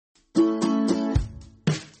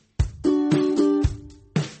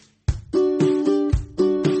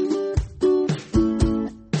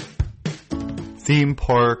Theme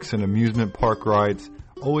parks and amusement park rides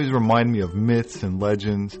always remind me of myths and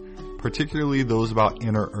legends, particularly those about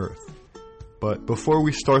Inner Earth. But before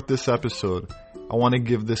we start this episode, I want to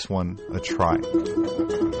give this one a try.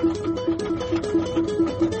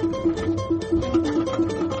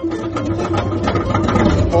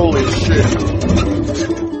 Holy shit!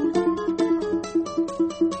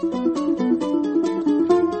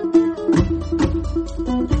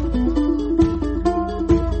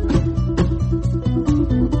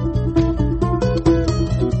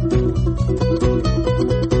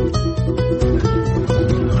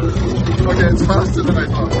 It's faster than I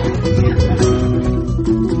thought.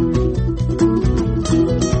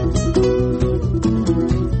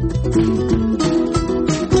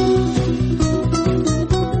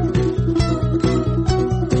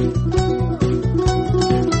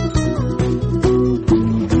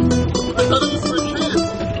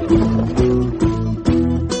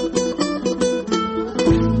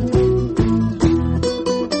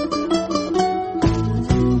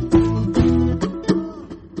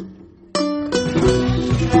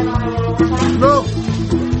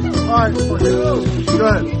 Go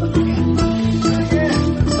ahead.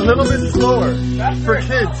 A little bit slower for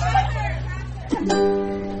kids.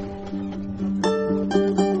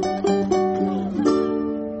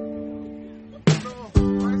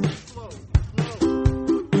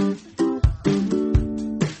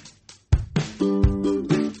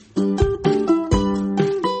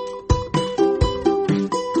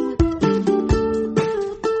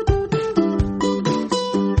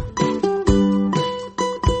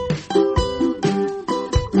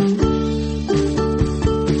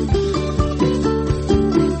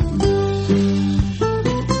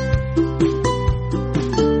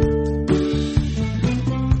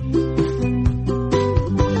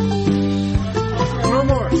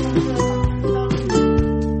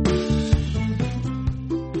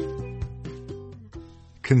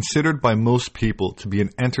 Considered by most people to be an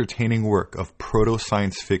entertaining work of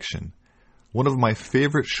proto-science fiction, one of my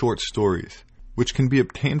favorite short stories, which can be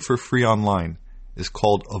obtained for free online, is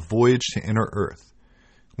called A Voyage to Inner Earth,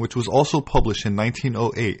 which was also published in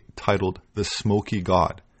 1908 titled The Smoky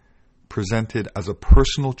God, presented as a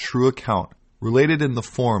personal true account related in the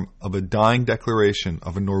form of a dying declaration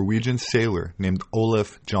of a Norwegian sailor named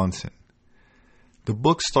Olaf Jansen. The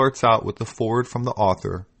book starts out with a foreword from the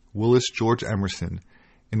author, Willis George Emerson,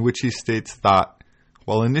 in which he states that,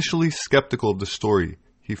 while initially skeptical of the story,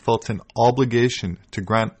 he felt an obligation to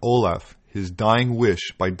grant Olaf his dying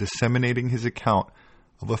wish by disseminating his account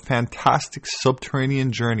of a fantastic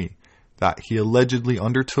subterranean journey that he allegedly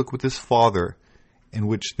undertook with his father, in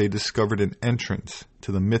which they discovered an entrance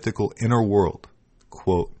to the mythical inner world.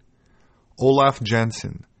 Quote, Olaf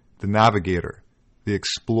Jansen, the navigator, the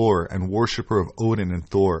explorer and worshipper of Odin and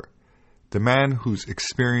Thor, the man whose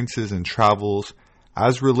experiences and travels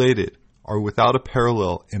as related, are without a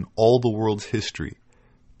parallel in all the world's history,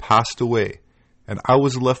 passed away, and I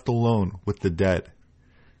was left alone with the dead.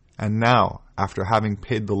 And now, after having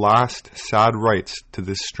paid the last sad rites to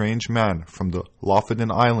this strange man from the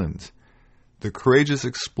Lofoten Islands, the courageous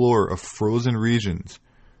explorer of frozen regions,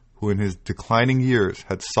 who in his declining years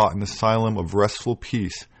had sought an asylum of restful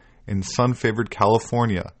peace in sun-favored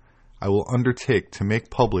California, I will undertake to make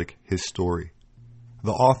public his story.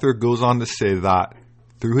 The author goes on to say that,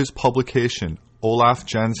 through his publication, Olaf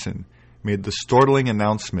Jansen made the startling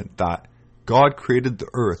announcement that God created the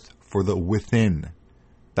earth for the within.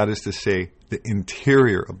 That is to say, the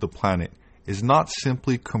interior of the planet is not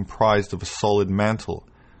simply comprised of a solid mantle,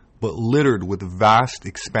 but littered with vast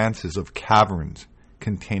expanses of caverns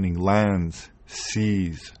containing lands,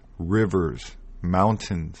 seas, rivers,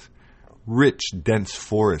 mountains, rich, dense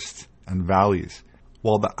forests and valleys,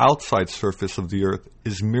 while the outside surface of the earth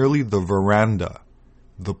is merely the veranda,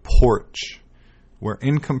 the porch, where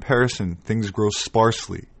in comparison things grow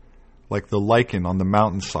sparsely, like the lichen on the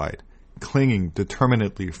mountainside, clinging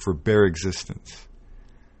determinately for bare existence.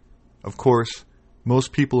 Of course,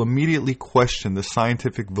 most people immediately question the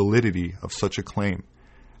scientific validity of such a claim,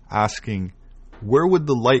 asking, where would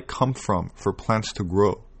the light come from for plants to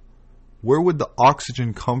grow? Where would the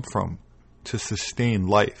oxygen come from to sustain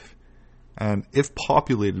life? And if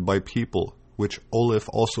populated by people, which Olaf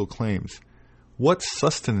also claims, what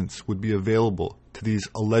sustenance would be available to these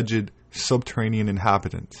alleged subterranean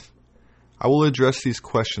inhabitants? I will address these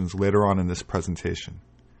questions later on in this presentation.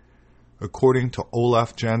 According to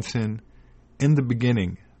Olaf Jansen, in the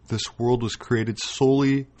beginning, this world was created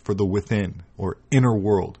solely for the within, or inner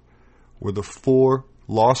world, where the four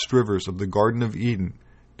lost rivers of the Garden of Eden,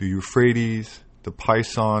 the Euphrates, the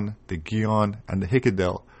Pison, the Gihon, and the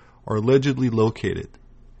Hikadel, are allegedly located.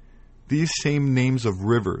 These same names of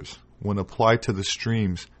rivers, when applied to the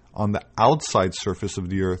streams on the outside surface of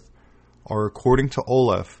the earth, are, according to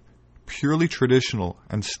Olaf, purely traditional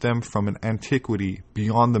and stem from an antiquity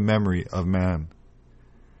beyond the memory of man.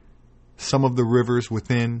 Some of the rivers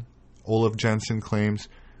within, Olaf Jansen claims,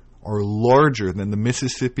 are larger than the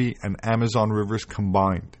Mississippi and Amazon rivers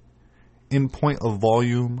combined. In point of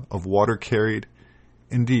volume of water carried,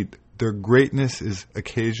 indeed, their greatness is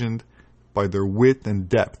occasioned by their width and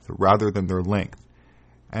depth rather than their length.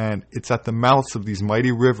 And it's at the mouths of these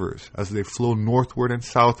mighty rivers, as they flow northward and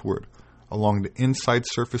southward along the inside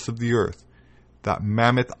surface of the earth, that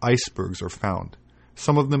mammoth icebergs are found,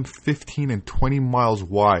 some of them 15 and 20 miles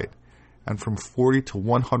wide and from 40 to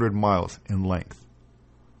 100 miles in length.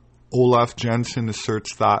 Olaf Jansen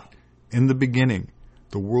asserts that, in the beginning,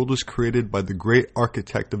 the world was created by the great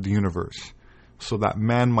architect of the universe, so that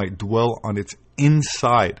man might dwell on its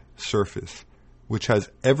inside surface, which has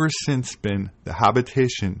ever since been the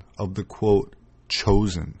habitation of the, quote,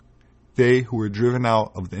 chosen. They who were driven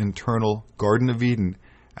out of the internal Garden of Eden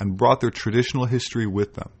and brought their traditional history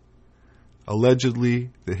with them. Allegedly,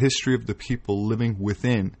 the history of the people living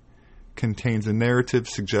within contains a narrative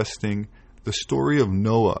suggesting the story of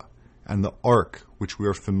Noah and the ark which we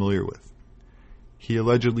are familiar with. He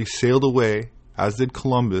allegedly sailed away, as did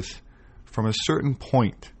Columbus, from a certain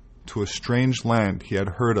point to a strange land he had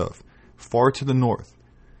heard of, far to the north,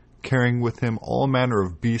 carrying with him all manner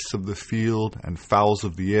of beasts of the field and fowls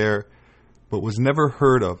of the air, but was never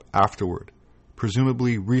heard of afterward,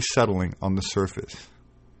 presumably resettling on the surface.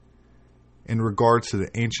 In regards to the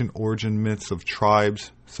ancient origin myths of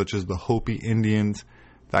tribes, such as the Hopi Indians,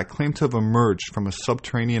 that claim to have emerged from a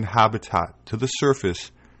subterranean habitat to the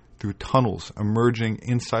surface through tunnels emerging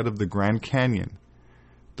inside of the Grand Canyon,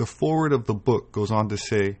 the foreword of the book goes on to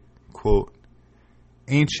say, quote,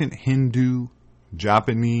 ancient Hindu,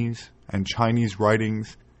 Japanese, and Chinese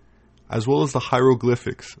writings, as well as the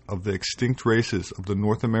hieroglyphics of the extinct races of the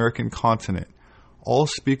North American continent, all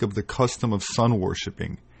speak of the custom of sun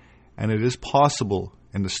worshipping, and it is possible,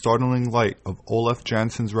 in the startling light of Olaf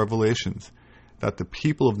Jansen's revelations, that the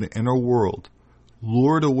people of the inner world,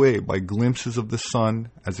 lured away by glimpses of the sun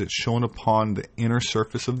as it shone upon the inner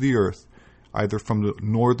surface of the earth, either from the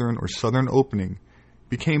northern or southern opening,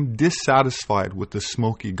 became dissatisfied with the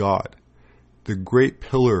smoky god, the great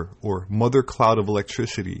pillar or mother cloud of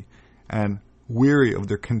electricity, and, weary of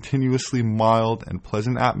their continuously mild and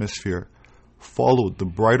pleasant atmosphere, followed the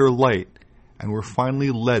brighter light and were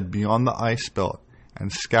finally led beyond the ice belt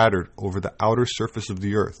and scattered over the outer surface of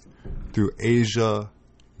the earth through Asia,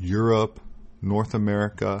 Europe, North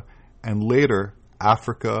America, and later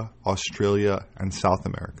Africa, Australia, and South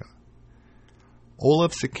America.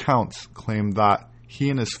 Olaf's accounts claim that he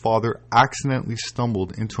and his father accidentally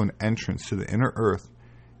stumbled into an entrance to the inner earth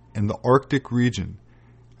in the Arctic region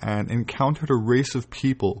and encountered a race of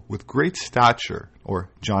people with great stature, or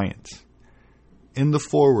giants. In the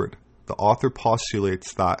foreword, the author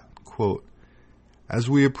postulates that, quote, as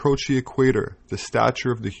we approach the equator, the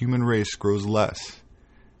stature of the human race grows less,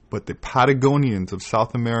 but the Patagonians of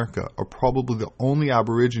South America are probably the only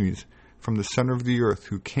aborigines from the center of the earth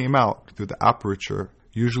who came out through the aperture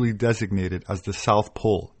usually designated as the South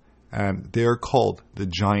Pole, and they are called the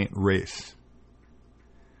giant race.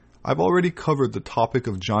 I've already covered the topic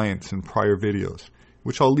of giants in prior videos,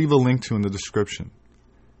 which I'll leave a link to in the description.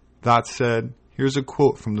 That said, here's a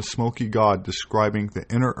quote from the Smoky God describing the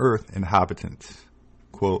inner earth inhabitants.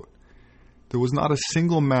 Quote, there was not a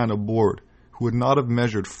single man aboard who would not have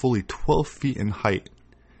measured fully 12 feet in height.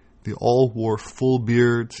 They all wore full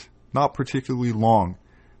beards, not particularly long,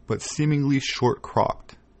 but seemingly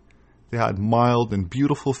short-cropped. They had mild and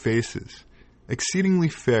beautiful faces, exceedingly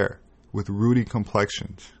fair, with ruddy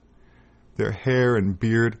complexions. Their hair and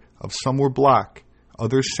beard of some were black,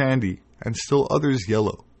 others sandy, and still others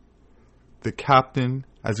yellow. The captain,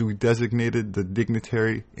 as we designated the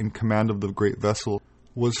dignitary in command of the great vessel,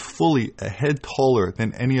 was fully a head taller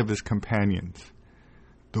than any of his companions.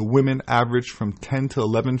 The women averaged from 10 to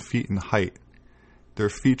 11 feet in height. Their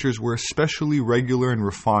features were especially regular and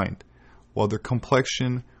refined, while their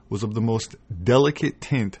complexion was of the most delicate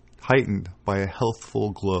tint, heightened by a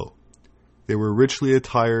healthful glow. They were richly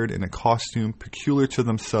attired in a costume peculiar to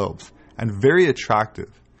themselves and very attractive.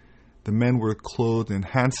 The men were clothed in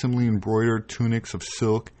handsomely embroidered tunics of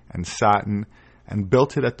silk and satin and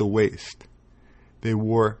belted at the waist. They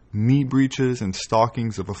wore knee breeches and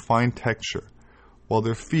stockings of a fine texture, while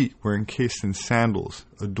their feet were encased in sandals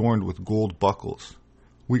adorned with gold buckles.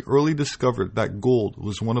 We early discovered that gold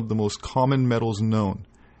was one of the most common metals known,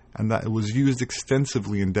 and that it was used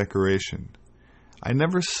extensively in decoration. I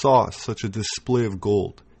never saw such a display of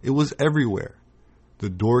gold, It was everywhere. The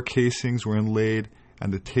door casings were inlaid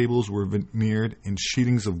and the tables were veneered in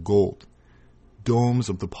sheetings of gold. Domes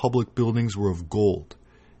of the public buildings were of gold.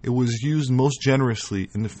 It was used most generously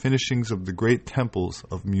in the finishings of the great temples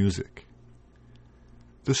of music.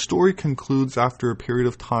 The story concludes after a period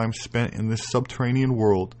of time spent in this subterranean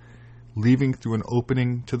world, leaving through an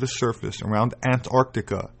opening to the surface around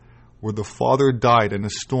Antarctica, where the father died in a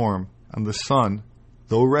storm and the son,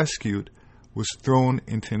 though rescued, was thrown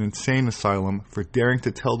into an insane asylum for daring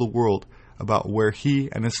to tell the world about where he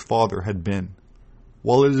and his father had been.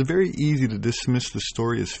 While it is very easy to dismiss the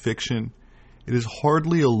story as fiction, it is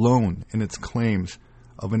hardly alone in its claims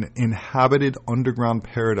of an inhabited underground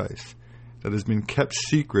paradise that has been kept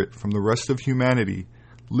secret from the rest of humanity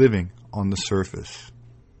living on the surface.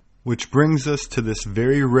 Which brings us to this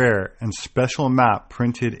very rare and special map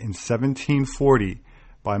printed in 1740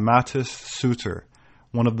 by Matthias Suter,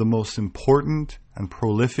 one of the most important and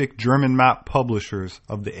prolific German map publishers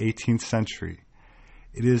of the 18th century.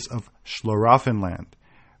 It is of Schlaraffenland,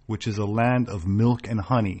 which is a land of milk and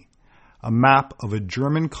honey, a map of a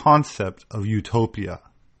German concept of utopia.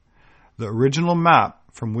 The original map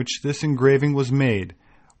from which this engraving was made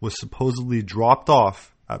was supposedly dropped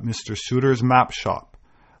off at Mr. Suter's map shop,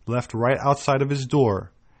 left right outside of his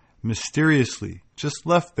door, mysteriously just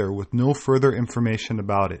left there with no further information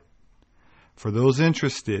about it. For those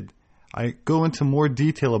interested, I go into more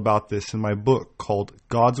detail about this in my book called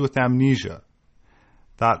Gods with Amnesia.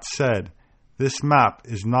 That said, this map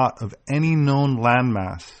is not of any known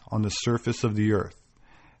landmass on the surface of the earth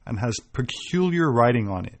and has peculiar writing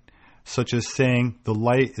on it, such as saying the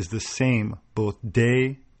light is the same both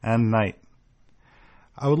day and night.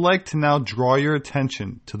 I would like to now draw your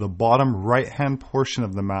attention to the bottom right-hand portion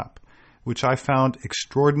of the map, which I found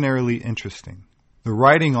extraordinarily interesting. The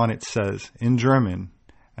writing on it says, in German,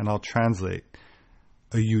 and I'll translate,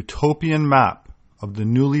 a utopian map of the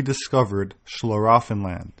newly discovered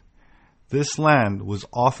Schlaraffenland. This land was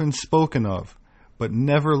often spoken of, but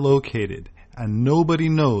never located, and nobody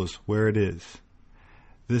knows where it is.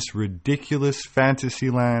 This ridiculous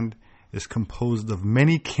fantasy land is composed of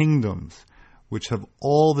many kingdoms which have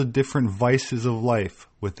all the different vices of life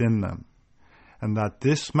within them, and that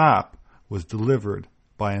this map was delivered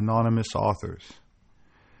by anonymous authors.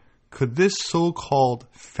 Could this so-called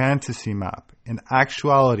fantasy map in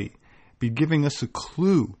actuality be giving us a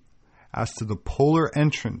clue as to the polar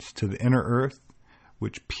entrance to the inner earth,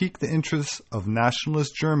 which piqued the interest of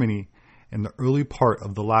nationalist Germany in the early part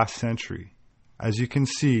of the last century? As you can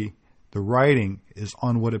see, the writing is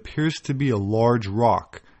on what appears to be a large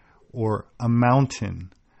rock or a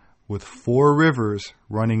mountain with 4 rivers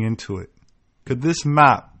running into it. Could this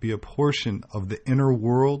map be a portion of the inner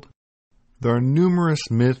world? There are numerous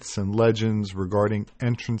myths and legends regarding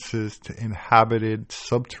entrances to inhabited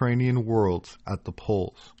subterranean worlds at the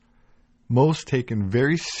poles, most taken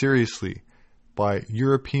very seriously by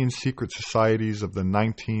European secret societies of the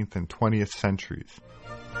 19th and 20th centuries.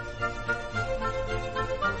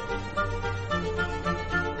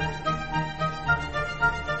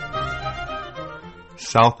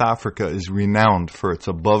 South Africa is renowned for its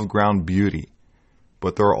above-ground beauty,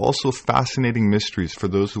 but there are also fascinating mysteries for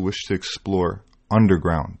those who wish to explore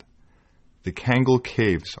underground. The Kangal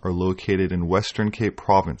Caves are located in Western Cape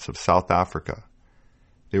Province of South Africa.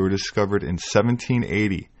 They were discovered in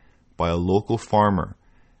 1780 by a local farmer,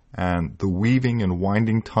 and the weaving and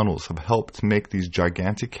winding tunnels have helped to make these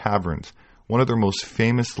gigantic caverns one of their most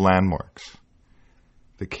famous landmarks.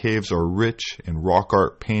 The caves are rich in rock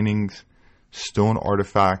art paintings, stone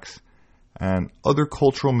artifacts, and other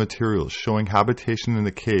cultural materials showing habitation in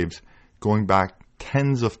the caves going back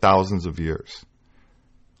tens of thousands of years.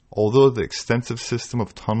 Although the extensive system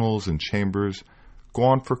of tunnels and chambers go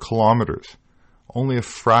on for kilometers, only a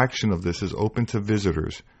fraction of this is open to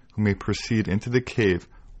visitors who may proceed into the cave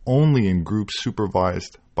only in groups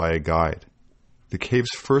supervised by a guide. The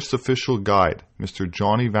cave's first official guide, Mr.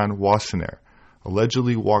 Johnny van Wassenaar,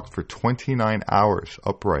 allegedly walked for 29 hours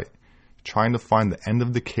upright, trying to find the end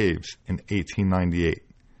of the caves in 1898.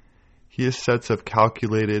 He is said to have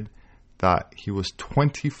calculated that he was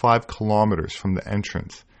 25 kilometers from the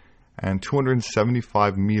entrance and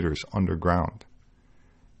 275 meters underground.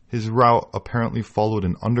 His route apparently followed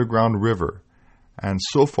an underground river, and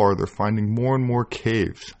so far they're finding more and more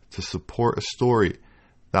caves to support a story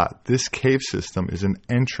that this cave system is an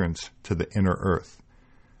entrance to the inner earth.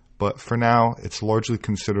 But for now, it's largely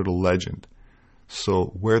considered a legend,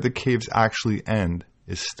 so where the caves actually end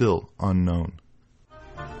is still unknown.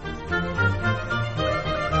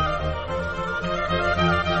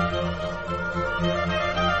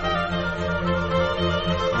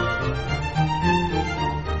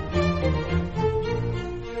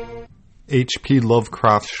 H.P.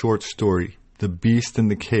 Lovecraft's short story, The Beast in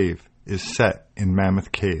the Cave, is set in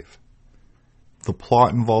Mammoth Cave. The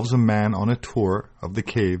plot involves a man on a tour of the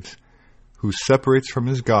caves who separates from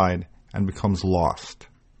his guide and becomes lost.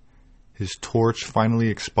 His torch finally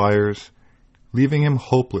expires, leaving him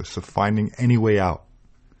hopeless of finding any way out.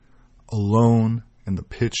 Alone in the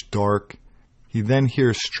pitch dark, he then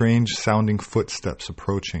hears strange-sounding footsteps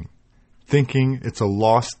approaching. Thinking it's a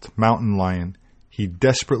lost mountain lion, he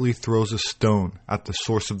desperately throws a stone at the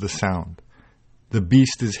source of the sound. The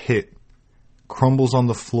beast is hit, crumbles on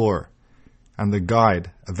the floor, and the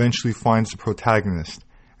guide eventually finds the protagonist,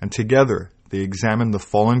 and together they examine the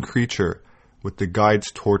fallen creature with the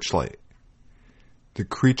guide's torchlight. The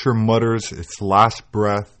creature mutters its last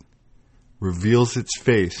breath, reveals its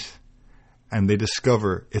face, and they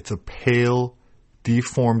discover it's a pale,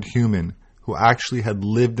 deformed human who actually had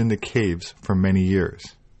lived in the caves for many years.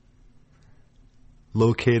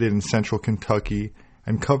 Located in central Kentucky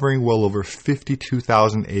and covering well over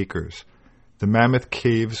 52,000 acres, the Mammoth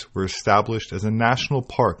Caves were established as a national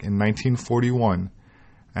park in 1941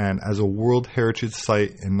 and as a World Heritage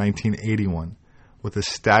Site in 1981, with a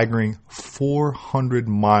staggering 400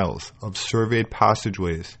 miles of surveyed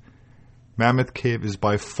passageways. Mammoth Cave is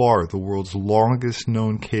by far the world's longest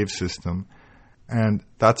known cave system, and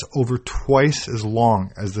that's over twice as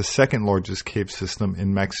long as the second largest cave system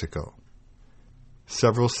in Mexico.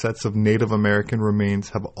 Several sets of Native American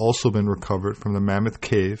remains have also been recovered from the Mammoth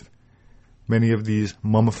Cave. Many of these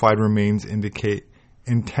mummified remains indicate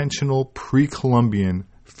intentional pre-Columbian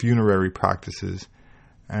funerary practices,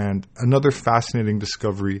 and another fascinating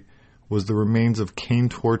discovery was the remains of cane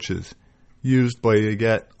torches used by a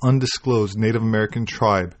yet undisclosed Native American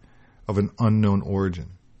tribe of an unknown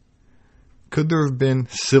origin. Could there have been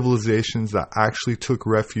civilizations that actually took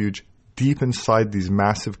refuge deep inside these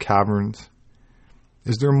massive caverns?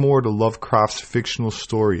 Is there more to Lovecraft's fictional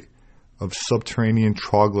story of subterranean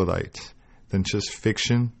troglodytes than just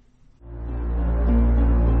fiction?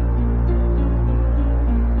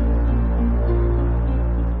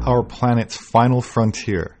 Our planet's final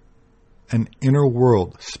frontier, an inner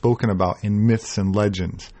world spoken about in myths and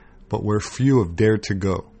legends, but where few have dared to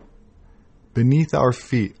go. Beneath our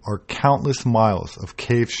feet are countless miles of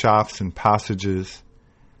cave shafts and passages.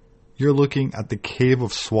 You're looking at the Cave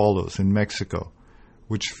of Swallows in Mexico,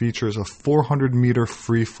 which features a 400-meter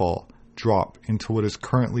freefall drop into what is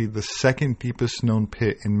currently the second deepest known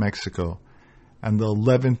pit in Mexico and the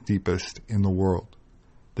 11th deepest in the world.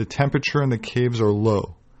 The temperature in the caves are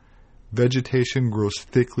low. Vegetation grows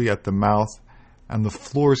thickly at the mouth, and the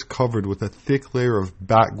floor is covered with a thick layer of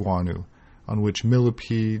bat guano on which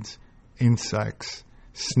millipedes, insects,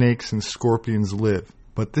 snakes, and scorpions live.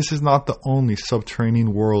 But this is not the only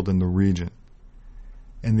subterranean world in the region.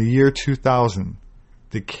 In the year 2000,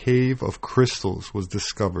 the Cave of Crystals was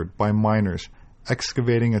discovered by miners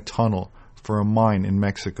excavating a tunnel for a mine in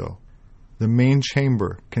Mexico. The main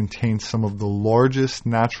chamber contains some of the largest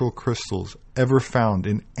natural crystals ever found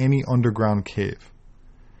in any underground cave.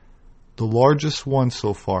 The largest one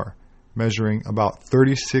so far, measuring about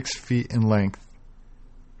 36 feet in length,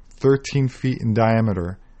 13 feet in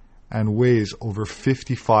diameter, and weighs over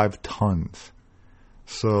 55 tons.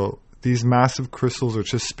 So these massive crystals are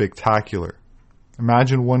just spectacular.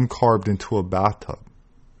 Imagine one carved into a bathtub.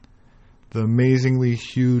 The amazingly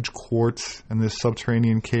huge quartz in this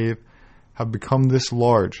subterranean cave have become this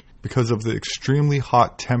large because of the extremely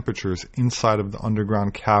hot temperatures inside of the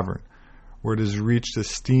underground cavern, where it has reached a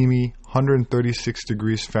steamy 136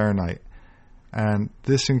 degrees Fahrenheit, and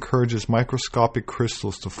this encourages microscopic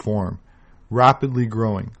crystals to form, rapidly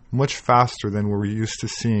growing, much faster than we're used to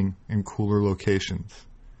seeing in cooler locations.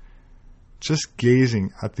 Just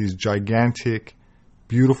gazing at these gigantic,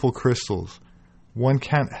 beautiful crystals, one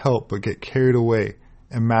can't help but get carried away,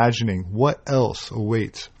 imagining what else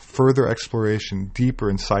awaits further exploration deeper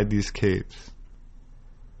inside these caves.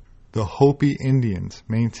 The Hopi Indians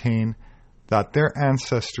maintain that their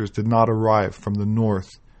ancestors did not arrive from the north,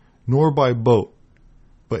 nor by boat,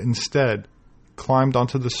 but instead climbed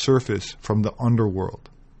onto the surface from the underworld.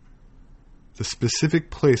 The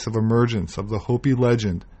specific place of emergence of the Hopi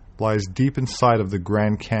legend lies deep inside of the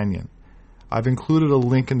Grand Canyon. I've included a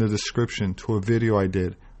link in the description to a video I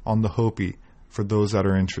did on the Hopi for those that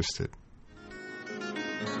are interested.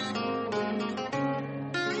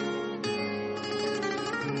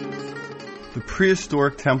 The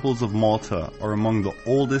prehistoric temples of Malta are among the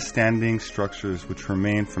oldest standing structures which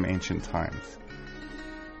remain from ancient times.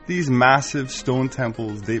 These massive stone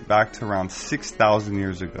temples date back to around 6,000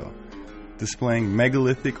 years ago, displaying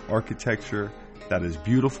megalithic architecture that is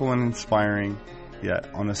beautiful and inspiring, yet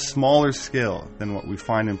on a smaller scale than what we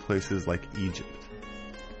find in places like Egypt.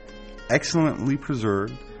 Excellently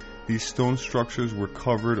preserved, these stone structures were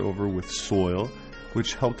covered over with soil,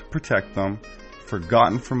 which helped protect them,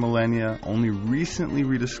 forgotten for millennia, only recently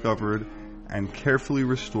rediscovered and carefully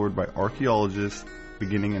restored by archaeologists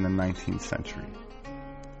beginning in the 19th century.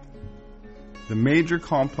 The major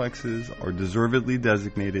complexes are deservedly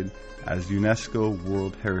designated as UNESCO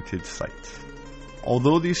World Heritage Sites.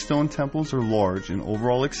 Although these stone temples are large in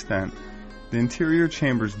overall extent, the interior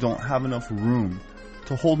chambers don't have enough room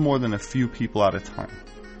to hold more than a few people at a time.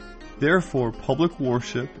 Therefore, public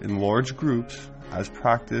worship in large groups, as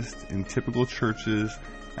practiced in typical churches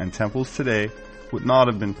and temples today, would not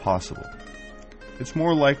have been possible. It's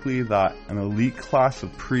more likely that an elite class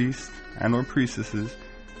of priests and or priestesses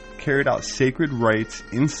carried out sacred rites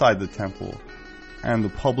inside the temple, and the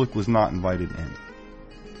public was not invited in.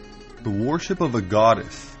 The worship of a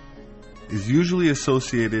goddess is usually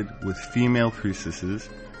associated with female priestesses,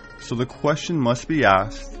 so the question must be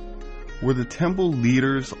asked, were the temple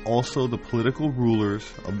leaders also the political rulers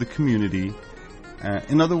of the community?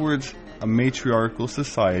 In other words, a matriarchal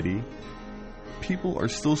society? People are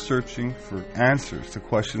still searching for answers to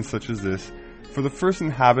questions such as this, for the first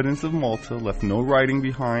inhabitants of Malta left no writing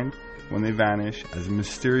behind when they vanished as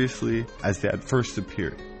mysteriously as they had first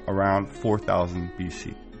appeared, around 4000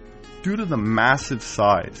 BC. Due to the massive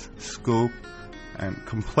size, scope, and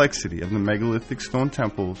complexity of the megalithic stone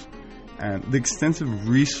temples, and the extensive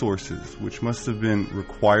resources which must have been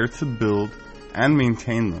required to build and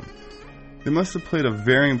maintain them, they must have played a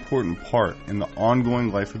very important part in the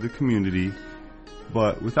ongoing life of the community.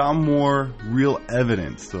 But without more real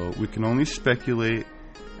evidence, though, we can only speculate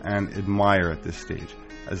and admire at this stage,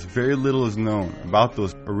 as very little is known about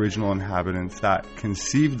those original inhabitants that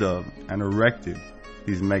conceived of and erected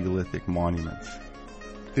these megalithic monuments.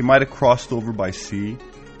 They might have crossed over by sea,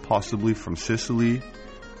 possibly from Sicily,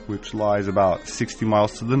 which lies about 60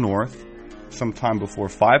 miles to the north, sometime before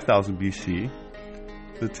 5000 BC.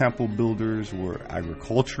 The temple builders were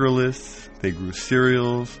agriculturalists, they grew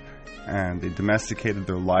cereals, and they domesticated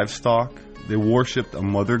their livestock. They worshipped a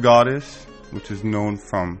mother goddess, which is known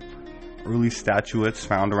from early statuettes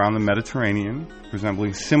found around the Mediterranean,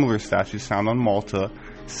 resembling similar statues found on Malta,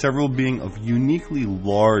 several being of uniquely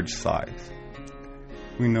large size.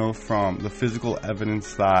 We know from the physical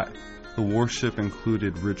evidence that the worship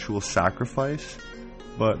included ritual sacrifice,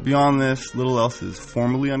 but beyond this, little else is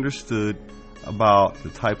formally understood about the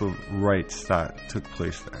type of rites that took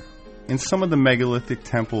place there. In some of the megalithic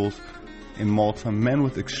temples in Malta, men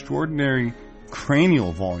with extraordinary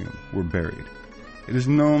cranial volume were buried. It is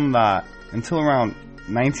known that until around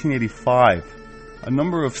 1985, a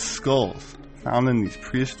number of skulls found in these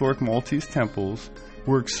prehistoric Maltese temples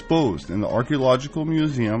were exposed in the Archaeological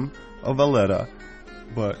Museum of Valletta,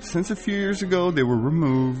 but since a few years ago they were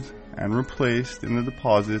removed and replaced in the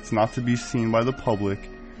deposits, not to be seen by the public,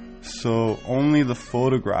 so only the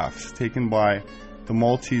photographs taken by the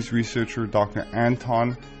Maltese researcher Dr.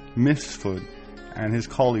 Anton Misfud and his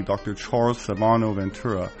colleague Dr. Charles Savano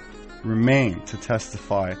Ventura remain to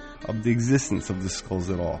testify of the existence of the skulls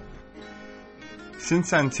at all.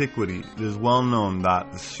 Since antiquity, it is well known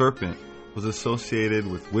that the serpent was associated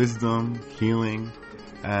with wisdom, healing,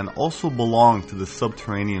 and also belonged to the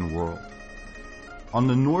subterranean world. On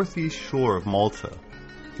the northeast shore of Malta,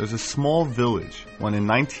 there's a small village when in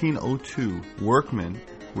 1902 workmen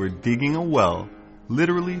who were digging a well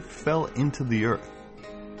literally fell into the earth.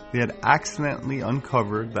 They had accidentally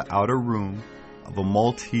uncovered the outer room of a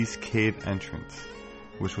Maltese cave entrance,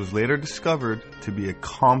 which was later discovered to be a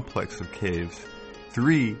complex of caves,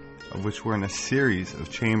 3 of which were in a series of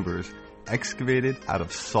chambers excavated out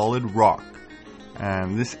of solid rock.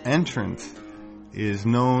 And this entrance is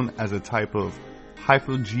known as a type of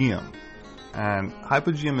hypogeum, and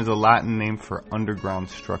hypogeum is a Latin name for underground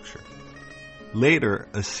structure. Later,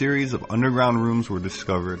 a series of underground rooms were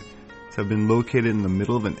discovered to have been located in the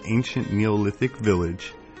middle of an ancient Neolithic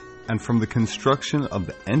village, and from the construction of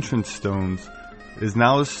the entrance stones, it is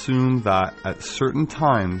now assumed that at certain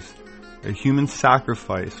times a human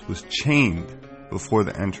sacrifice was chained before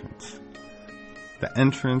the entrance. The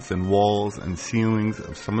entrance and walls and ceilings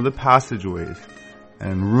of some of the passageways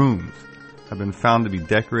and rooms have been found to be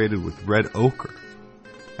decorated with red ochre,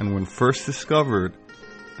 and when first discovered,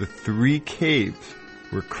 the 3 caves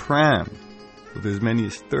were crammed with as many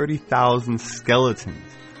as 30,000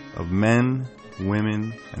 skeletons of men,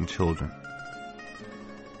 women, and children.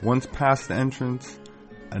 Once past the entrance,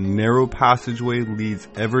 a narrow passageway leads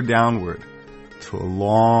ever downward to a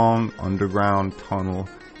long underground tunnel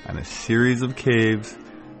and a series of caves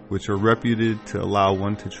which are reputed to allow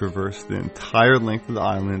one to traverse the entire length of the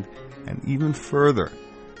island and even further.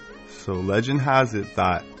 So legend has it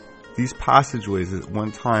that these passageways at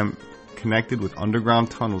one time connected with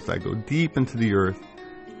underground tunnels that go deep into the earth,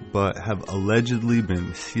 but have allegedly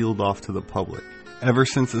been sealed off to the public ever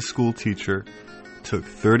since a school teacher took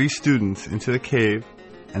 30 students into the cave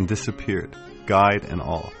and disappeared, guide and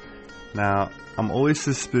all. Now, I'm always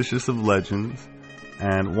suspicious of legends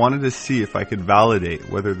and wanted to see if I could validate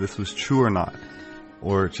whether this was true or not,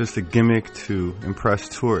 or just a gimmick to impress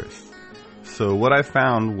tourists. So what I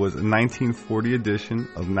found was a 1940 edition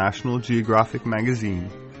of National Geographic magazine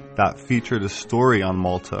that featured a story on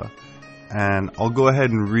Malta, and I'll go ahead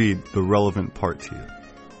and read the relevant part to you.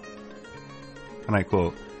 And I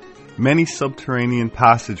quote, "Many subterranean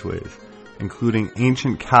passageways, including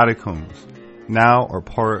ancient catacombs, now are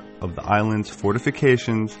part of the island's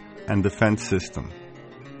fortifications and defense system.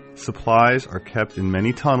 Supplies are kept in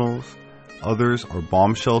many tunnels, others are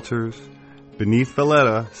bomb shelters. Beneath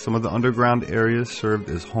Valletta, some of the underground areas served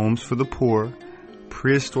as homes for the poor.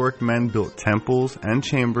 Prehistoric men built temples and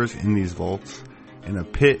chambers in these vaults. In a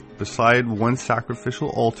pit beside one sacrificial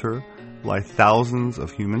altar lie thousands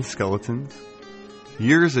of human skeletons.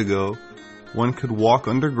 Years ago, one could walk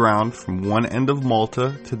underground from one end of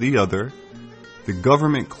Malta to the other. The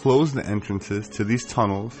government closed the entrances to these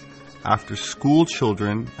tunnels after school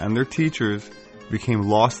children and their teachers became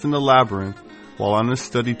lost in the labyrinth while on a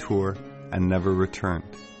study tour and never returned."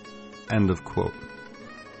 End of quote.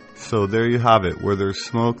 So there you have it. Where there's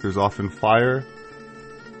smoke, there's often fire.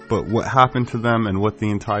 But what happened to them and what the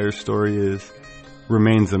entire story is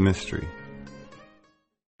remains a mystery.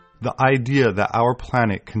 The idea that our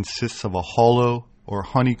planet consists of a hollow or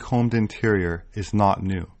honeycombed interior is not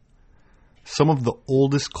new. Some of the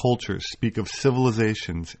oldest cultures speak of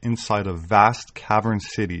civilizations inside of vast cavern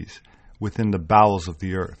cities within the bowels of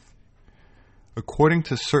the earth. According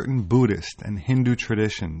to certain Buddhist and Hindu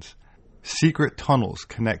traditions, secret tunnels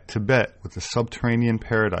connect Tibet with the subterranean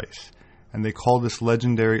paradise, and they call this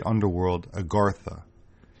legendary underworld Agartha.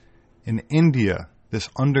 In India, this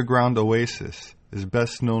underground oasis is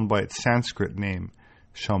best known by its Sanskrit name,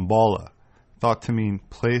 Shambhala, thought to mean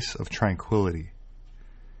place of tranquility.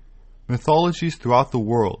 Mythologies throughout the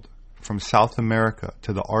world, from South America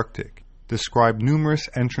to the Arctic, describe numerous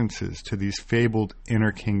entrances to these fabled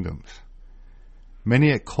inner kingdoms.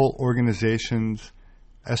 Many occult organizations,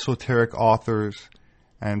 esoteric authors,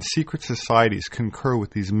 and secret societies concur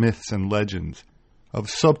with these myths and legends of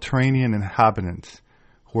subterranean inhabitants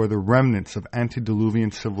who are the remnants of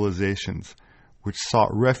antediluvian civilizations which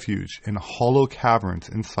sought refuge in hollow caverns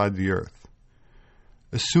inside the earth.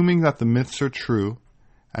 Assuming that the myths are true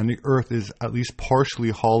and the earth is at least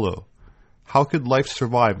partially hollow, how could life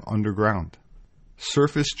survive underground?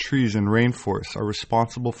 Surface trees and rainforests are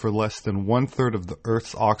responsible for less than 1/3 of the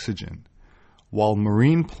earth's oxygen, while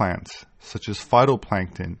marine plants, such as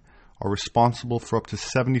phytoplankton, are responsible for up to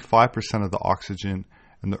 75% of the oxygen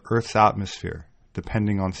in the Earth's atmosphere,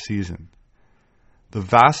 depending on season. The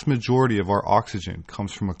vast majority of our oxygen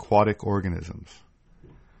comes from aquatic organisms.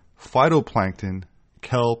 Phytoplankton,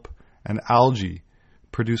 kelp, and algae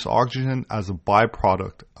produce oxygen as a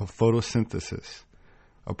byproduct of photosynthesis,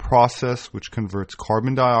 a process which converts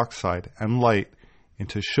carbon dioxide and light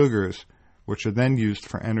into sugars, which are then used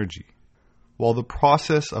for energy. While the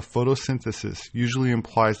process of photosynthesis usually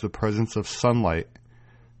implies the presence of sunlight,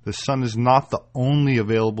 the sun is not the only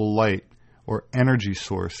available light or energy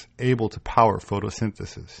source able to power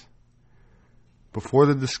photosynthesis. Before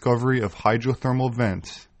the discovery of hydrothermal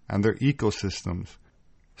vents and their ecosystems,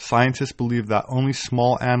 scientists believed that only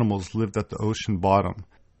small animals lived at the ocean bottom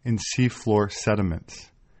in seafloor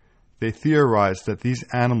sediments. They theorized that these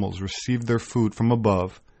animals received their food from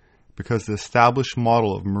above because the established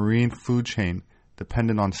model of marine food chain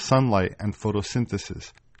depended on sunlight and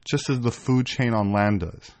photosynthesis, just as the food chain on land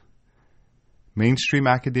does. Mainstream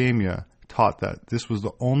academia taught that this was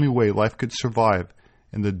the only way life could survive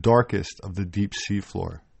in the darkest of the deep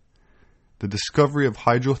seafloor. The discovery of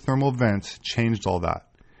hydrothermal vents changed all that.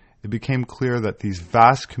 It became clear that these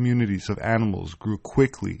vast communities of animals grew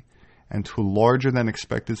quickly and to larger than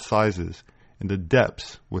expected sizes in the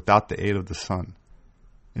depths without the aid of the sun.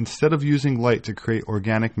 Instead of using light to create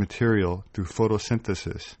organic material through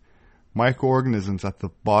photosynthesis, microorganisms at the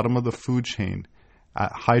bottom of the food chain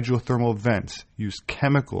at hydrothermal vents use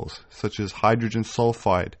chemicals such as hydrogen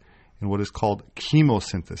sulfide in what is called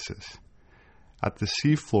chemosynthesis. At the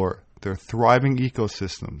seafloor, there are thriving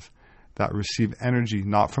ecosystems that receive energy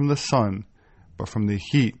not from the sun, but from the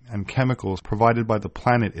heat and chemicals provided by the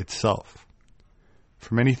planet itself.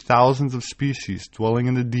 For many thousands of species dwelling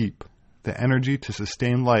in the deep, the energy to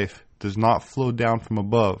sustain life does not flow down from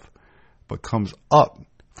above, but comes up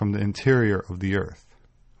from the interior of the earth.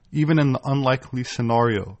 Even in the unlikely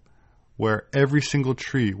scenario where every single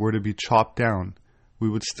tree were to be chopped down, we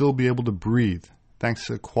would still be able to breathe thanks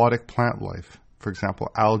to aquatic plant life, for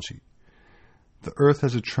example, algae. The earth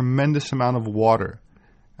has a tremendous amount of water,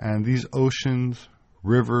 and these oceans,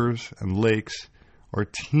 rivers, and lakes are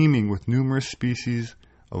teeming with numerous species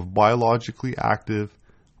of biologically active,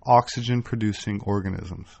 oxygen-producing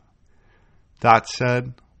organisms. That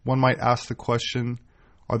said, one might ask the question,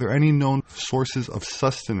 are there any known sources of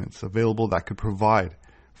sustenance available that could provide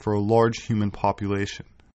for a large human population?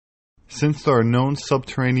 Since there are known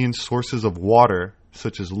subterranean sources of water,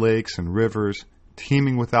 such as lakes and rivers,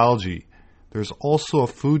 teeming with algae, there's also a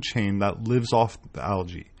food chain that lives off the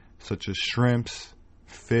algae, such as shrimps,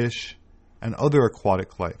 fish, and other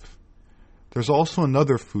aquatic life. There's also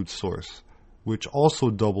another food source, which also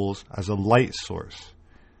doubles as a light source.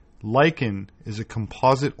 Lichen is a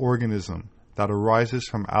composite organism that arises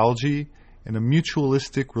from algae in a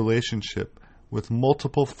mutualistic relationship with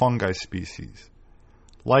multiple fungi species.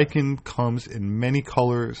 Lichen comes in many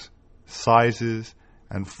colors, sizes,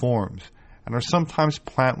 and forms, and are sometimes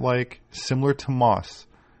plant-like, similar to moss,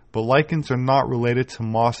 but lichens are not related to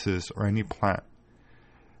mosses or any plant.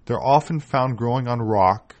 They're often found growing on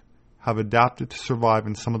rock, have adapted to survive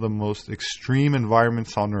in some of the most extreme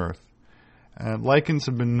environments on Earth, and lichens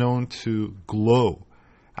have been known to glow,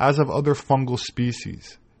 as have other fungal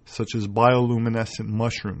species, such as bioluminescent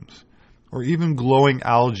mushrooms, or even glowing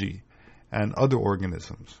algae and other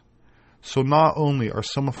organisms. So not only are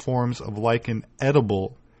some forms of lichen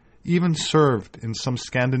edible, even served in some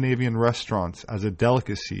Scandinavian restaurants as a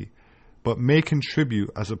delicacy, but may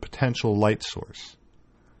contribute as a potential light source.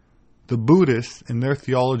 The Buddhists, in their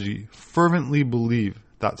theology, fervently believe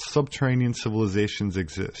that subterranean civilizations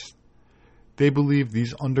exist. They believe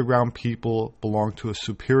these underground people belong to a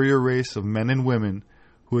superior race of men and women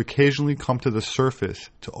who occasionally come to the surface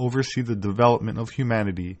to oversee the development of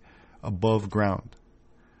humanity above ground.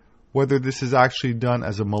 Whether this is actually done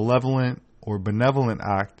as a malevolent or benevolent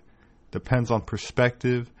act depends on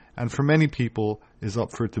perspective, and for many people is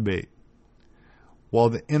up for debate. While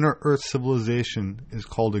the inner earth civilization is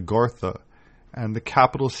called Agartha, and the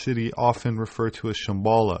capital city often referred to as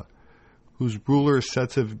Shambhala, whose ruler is said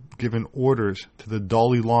to have given orders to the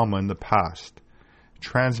Dalai Lama in the past,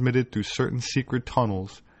 transmitted through certain secret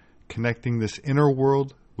tunnels connecting this inner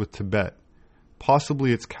world with Tibet,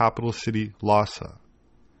 possibly its capital city Lhasa.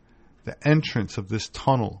 The entrance of this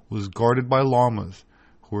tunnel was guarded by lamas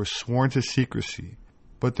who were sworn to secrecy,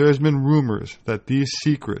 but there has been rumors that these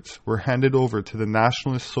secrets were handed over to the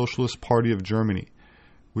Nationalist Socialist Party of Germany,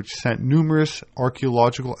 which sent numerous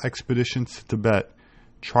archaeological expeditions to Tibet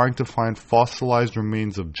trying to find fossilized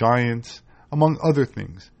remains of giants, among other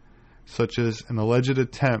things, such as an alleged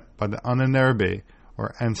attempt by the Ahnenerbe,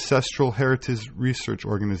 or Ancestral Heritage Research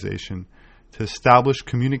Organization, to establish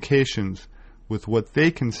communications with what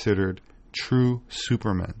they considered true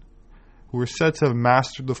supermen, who were said to have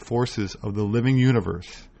mastered the forces of the living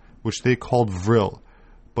universe, which they called Vril,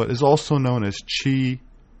 but is also known as Chi,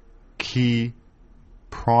 Ki,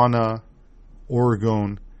 Prana,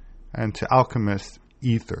 Orgone, and to alchemists,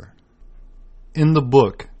 ether. In the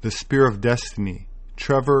book, The Spear of Destiny,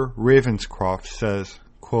 Trevor Ravenscroft says,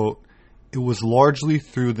 quote, "It was largely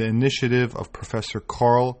through the initiative of Professor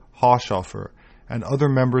Karl Hochhofer and other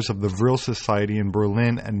members of the Vril Society in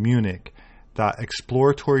Berlin and Munich that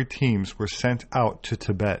exploratory teams were sent out to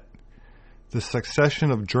Tibet. The succession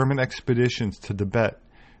of German expeditions to Tibet,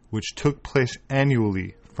 which took place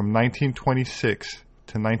annually from 1926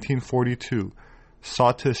 to 1942,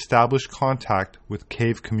 sought to establish contact with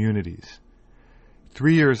cave communities.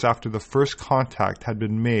 3 years after the first contact had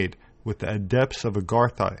been made with the adepts of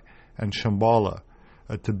Agartha and Shambhala,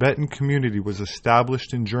 a Tibetan community was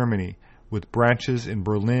established in Germany with branches in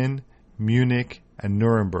Berlin, Munich, and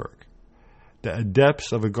Nuremberg. The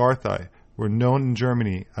adepts of Agartha were known in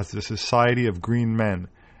Germany as the Society of Green Men,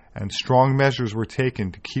 and strong measures were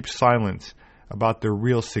taken to keep silence about their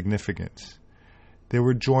real significance. They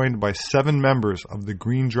were joined by 7 members of the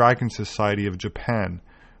Green Dragon Society of Japan,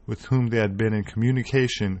 with whom they had been in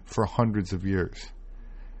communication for hundreds of years.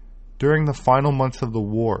 During the final months of the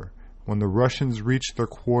war, when the Russians reached their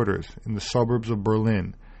quarters in the suburbs of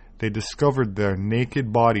Berlin, they discovered their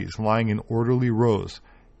naked bodies lying in orderly rows,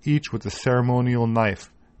 each with a ceremonial knife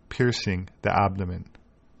piercing the abdomen."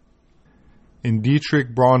 In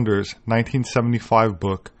Dietrich Bronder's 1975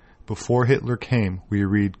 book, Before Hitler Came, we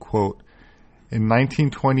read, quote, "In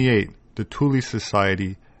 1928, the Thule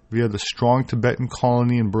Society, via the strong Tibetan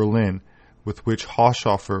colony in Berlin, with which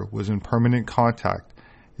Hochhofer was in permanent contact,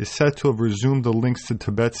 is said to have resumed the links to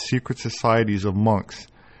Tibet's secret societies of monks,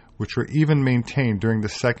 which were even maintained during the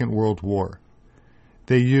Second World War.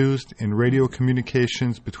 They used, in radio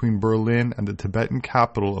communications between Berlin and the Tibetan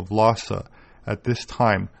capital of Lhasa at this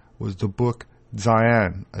time, was the book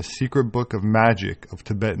Dzyan, a secret book of magic of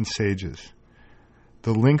Tibetan sages.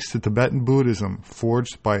 The links to Tibetan Buddhism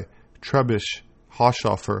forged by Trebisch,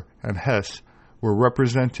 Hochhofer, and Hess were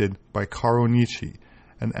represented by Karonichi,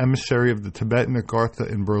 an emissary of the Tibetan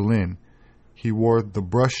Agartha in Berlin. He wore the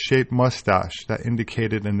brush-shaped mustache that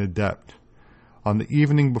indicated an adept. On the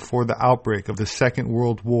evening before the outbreak of the Second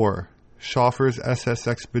World War, Schoeffer's SS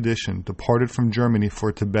expedition departed from Germany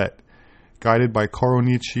for Tibet, guided by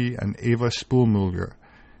Karonichi and Eva Spulmüller,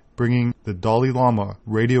 bringing the Dalai Lama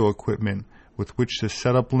radio equipment with which to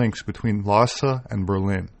set up links between Lhasa and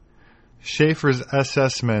Berlin. Schaeffer's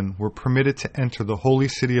SS men were permitted to enter the holy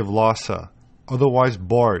city of Lhasa, otherwise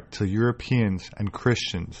barred to Europeans and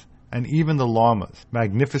Christians, and even the Lama's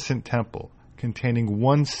magnificent temple, containing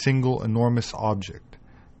one single enormous object,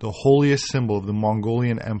 the holiest symbol of the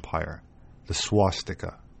Mongolian Empire, the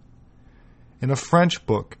swastika. In a French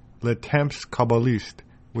book, Le Temps Kabbaliste,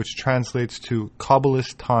 which translates to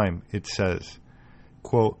Kabbalist time, it says,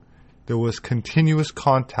 quote, "There was continuous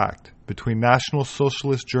contact between National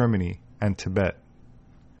Socialist Germany and Tibet."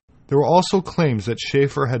 There were also claims that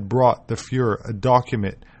Schaeffer had brought the Fuhrer a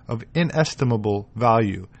document of inestimable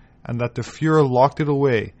value, and that the Fuhrer locked it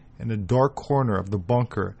away in a dark corner of the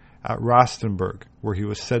bunker at Rastenburg, where he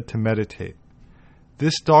was said to meditate.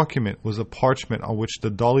 This document was a parchment on which the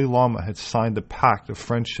Dalai Lama had signed a pact of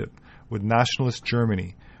friendship with nationalist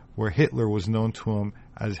Germany, where Hitler was known to him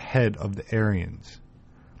as head of the Aryans.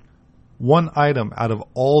 One item out of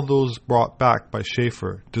all those brought back by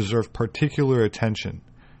Schaeffer deserved particular attention: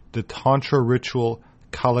 the Tantra ritual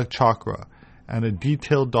Kala Chakra, and a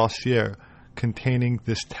detailed dossier containing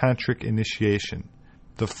this tantric initiation,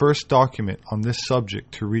 the first document on this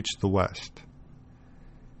subject to reach the West.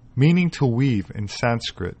 Meaning to weave in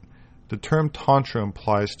Sanskrit, the term Tantra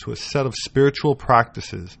implies to a set of spiritual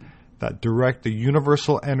practices that direct the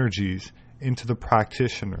universal energies into the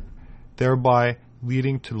practitioner, thereby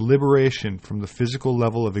leading to liberation from the physical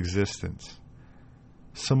level of existence.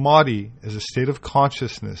 Samadhi is a state of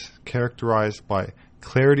consciousness characterized by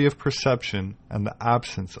clarity of perception and the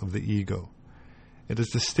absence of the ego. It is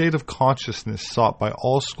the state of consciousness sought by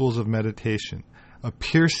all schools of meditation, a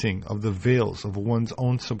piercing of the veils of one's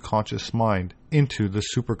own subconscious mind into the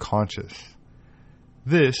superconscious.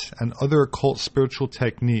 This and other occult spiritual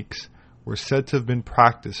techniques were said to have been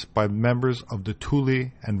practiced by members of the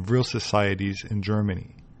Thule and Vril societies in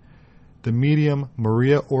Germany. The medium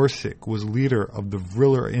Maria Orsic was leader of the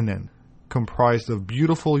Vrillerinnen, comprised of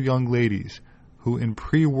beautiful young ladies who in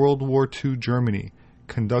pre-World War II Germany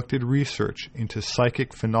conducted research into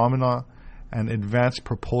psychic phenomena and advanced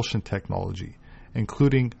propulsion technology,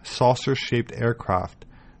 including saucer-shaped aircraft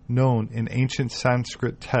known in ancient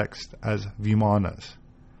Sanskrit text as Vimanas.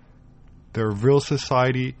 Their Vril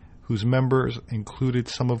society, whose members included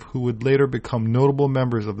some of who would later become notable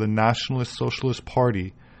members of the Nationalist Socialist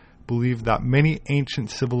Party, believed that many ancient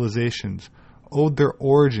civilizations owed their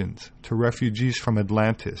origins to refugees from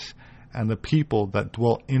Atlantis and the people that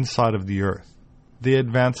dwelt inside of the earth. They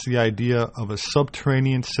advanced the idea of a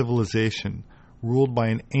subterranean civilization ruled by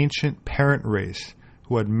an ancient parent race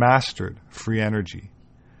who had mastered free energy.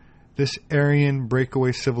 This Aryan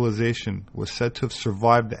breakaway civilization was said to have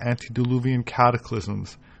survived the antediluvian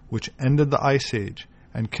cataclysms which ended the Ice Age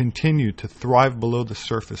and continued to thrive below the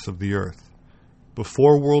surface of the earth.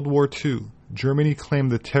 Before World War II, Germany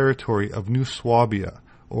claimed the territory of New Swabia,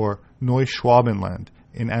 or Neuschwabenland,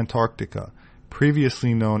 in Antarctica,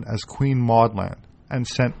 previously known as Queen Maud Land, and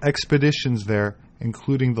sent expeditions there,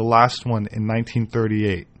 including the last one in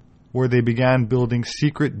 1938, where they began building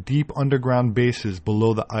secret deep underground bases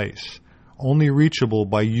below the ice, only reachable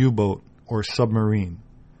by U-boat or submarine.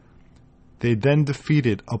 They then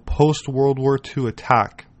defeated a post-World War II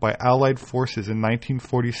attack by Allied forces in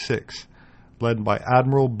 1946, led by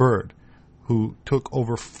Admiral Byrd, who took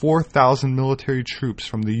over 4,000 military troops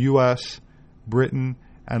from the U.S., Britain,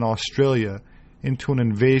 and Australia into an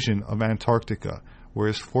invasion of Antarctica, where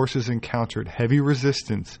his forces encountered heavy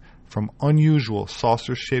resistance from unusual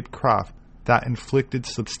saucer-shaped craft that inflicted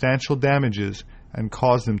substantial damages and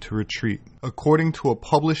caused them to retreat. According to a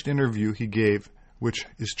published interview he gave, which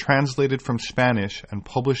is translated from Spanish and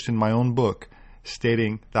published in my own book,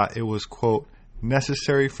 stating that it was, quote,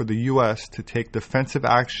 necessary for the U.S. to take defensive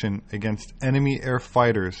action against enemy air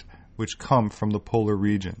fighters which come from the polar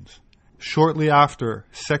regions. Shortly after,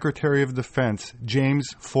 Secretary of Defense James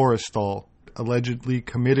Forrestal allegedly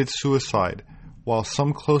committed suicide, while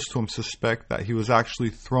some close to him suspect that he was actually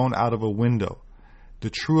thrown out of a window. The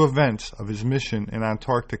true events of his mission in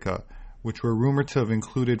Antarctica, which were rumored to have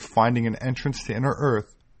included finding an entrance to inner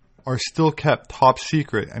Earth, are still kept top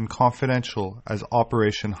secret and confidential as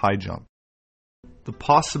Operation High Jump. The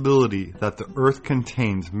possibility that the Earth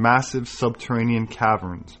contains massive subterranean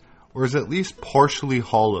caverns, or is at least partially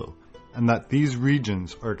hollow, and that these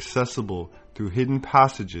regions are accessible through hidden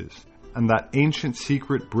passages, and that ancient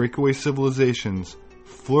secret breakaway civilizations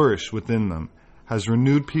flourish within them, has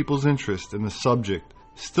renewed people's interest in the subject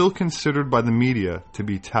still considered by the media to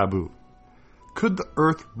be taboo. Could the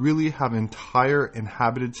Earth really have entire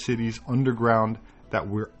inhabited cities underground that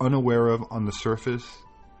we're unaware of on the surface?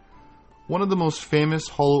 One of the most famous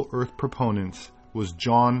Hollow Earth proponents was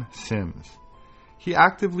John Sims. He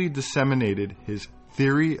actively disseminated his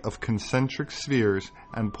theory of concentric spheres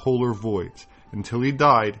and polar voids until he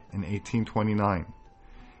died in 1829.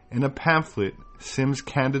 In a pamphlet, Sims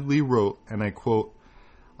candidly wrote, and I quote,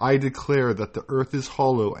 "I declare that the earth is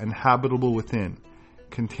hollow and habitable within,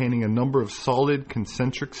 containing a number of solid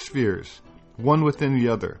concentric spheres, one within the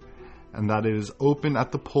other, and that it is open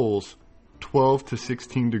at the poles 12 to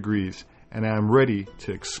 16 degrees, and I am ready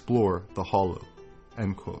to explore the hollow."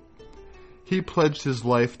 End quote. He pledged his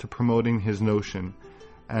life to promoting his notion,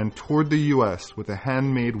 and toured the U.S. with a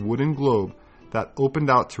handmade wooden globe that opened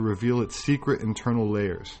out to reveal its secret internal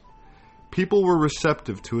layers. People were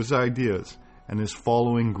receptive to his ideas, and his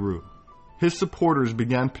following grew. His supporters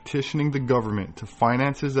began petitioning the government to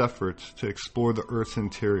finance his efforts to explore the Earth's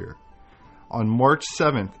interior. On March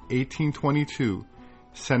 7, 1822,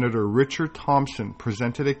 Senator Richard Thompson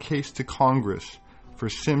presented a case to Congress for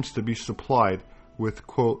Sims to be supplied with,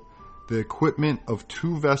 quote, "the equipment of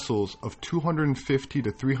 2 vessels of 250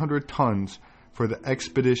 to 300 tons for the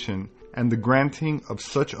expedition, and the granting of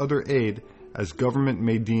such other aid as government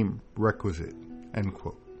may deem requisite." End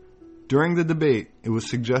quote. During the debate, it was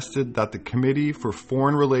suggested that the Committee for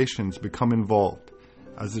Foreign Relations become involved,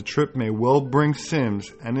 as the trip may well bring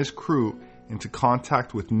Sims and his crew into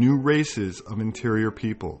contact with new races of interior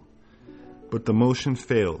people. But the motion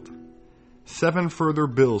failed. 7 further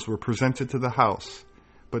bills were presented to the House,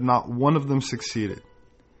 but not one of them succeeded.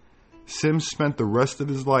 Sims spent the rest of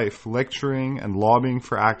his life lecturing and lobbying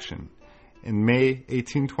for action. In May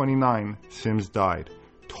 1829, Sims died,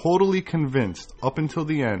 totally convinced up until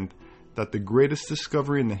the end that the greatest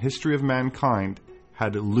discovery in the history of mankind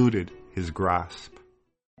had eluded his grasp.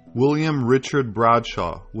 William Richard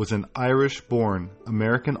Bradshaw was an Irish-born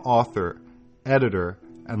American author, editor,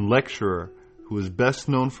 and lecturer who is best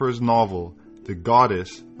known for his novel, The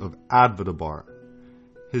Goddess of Advadabar.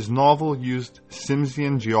 His novel used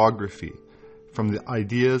Simsian geography from the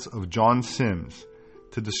ideas of John Sims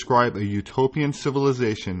to describe a utopian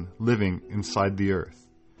civilization living inside the earth.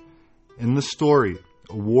 In the story,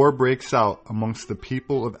 a war breaks out amongst the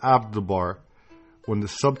people of Abdabar when the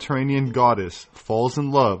subterranean goddess falls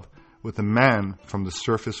in love with a man from the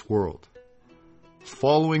surface world.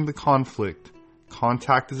 Following the conflict,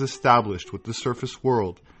 contact is established with the surface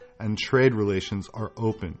world and trade relations are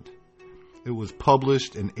opened. It was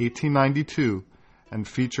published in 1892 and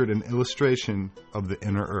featured an illustration of the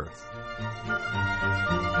inner earth.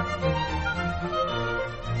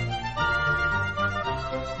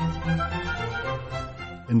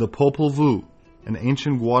 In the Popol Vuh, an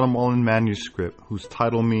ancient Guatemalan manuscript whose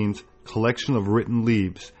title means Collection of Written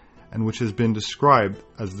Leaves, and which has been described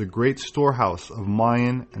as the great storehouse of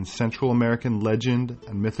Mayan and Central American legend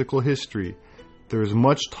and mythical history, there is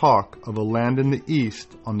much talk of a land in the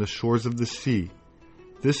east on the shores of the sea.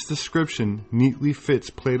 This description neatly fits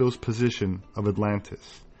Plato's position of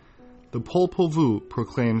Atlantis. The Popol Vuh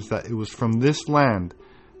proclaims that it was from this land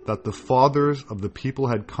that the fathers of the people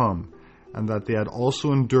had come, and that they had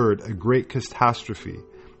also endured a great catastrophe,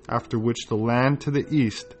 after which the land to the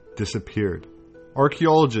east disappeared.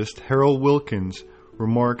 Archaeologist Harold Wilkins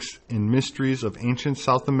remarks in Mysteries of Ancient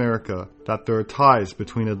South America that there are ties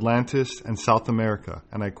between Atlantis and South America,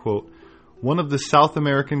 and I quote, "One of the South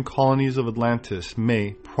American colonies of Atlantis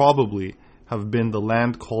may probably have been the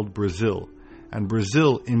land called Brazil, and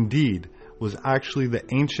Brazil indeed was actually the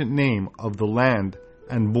ancient name of the land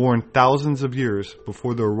and born thousands of years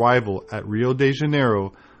before the arrival at Rio de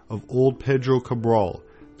Janeiro of old Pedro Cabral,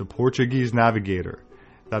 the Portuguese navigator,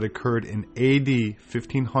 that occurred in AD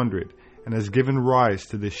 1500 and has given rise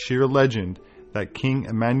to the sheer legend that King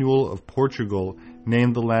Emmanuel of Portugal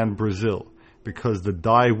named the land Brazil because the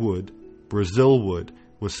dye wood, Brazil wood,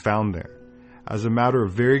 was found there. As a matter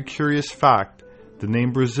of very curious fact, the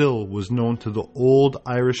name Brazil was known to the old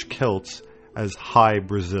Irish Celts as High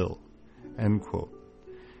Brazil." End quote.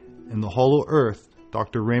 In The Hollow Earth,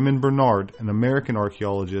 Dr. Raymond Bernard, an American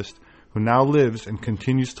archaeologist who now lives and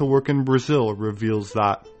continues to work in Brazil, reveals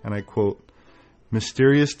that, and I quote,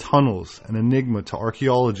 "Mysterious tunnels, an enigma to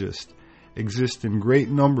archaeologists, exist in great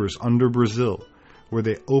numbers under Brazil, where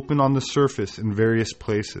they open on the surface in various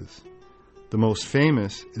places. The most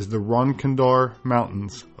famous is the Roncandar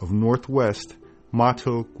Mountains of northwest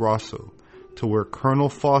Mato Grosso, to where Colonel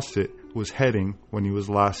Fawcett was heading when he was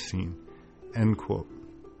last seen." End quote.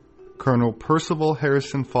 Colonel Percival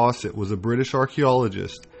Harrison Fawcett was a British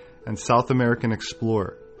archaeologist and South American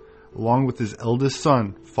explorer. Along with his eldest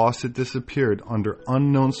son, Fawcett disappeared under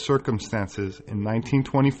unknown circumstances in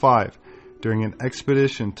 1925 during an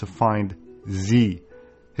expedition to find Z,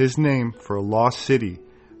 his name for a lost city,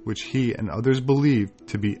 which he and others believed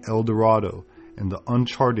to be El Dorado in the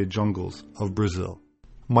uncharted jungles of Brazil.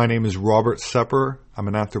 My name is Robert Sepehr. I'm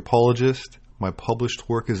an anthropologist. My published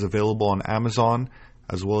work is available on Amazon,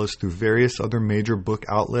 as well as through various other major book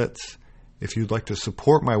outlets. If you'd like to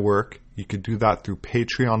support my work, you could do that through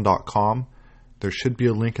patreon.com. There should be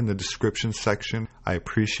a link in the description section. I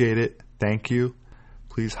appreciate it. Thank you.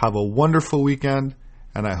 Please have a wonderful weekend,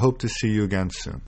 and I hope to see you again soon.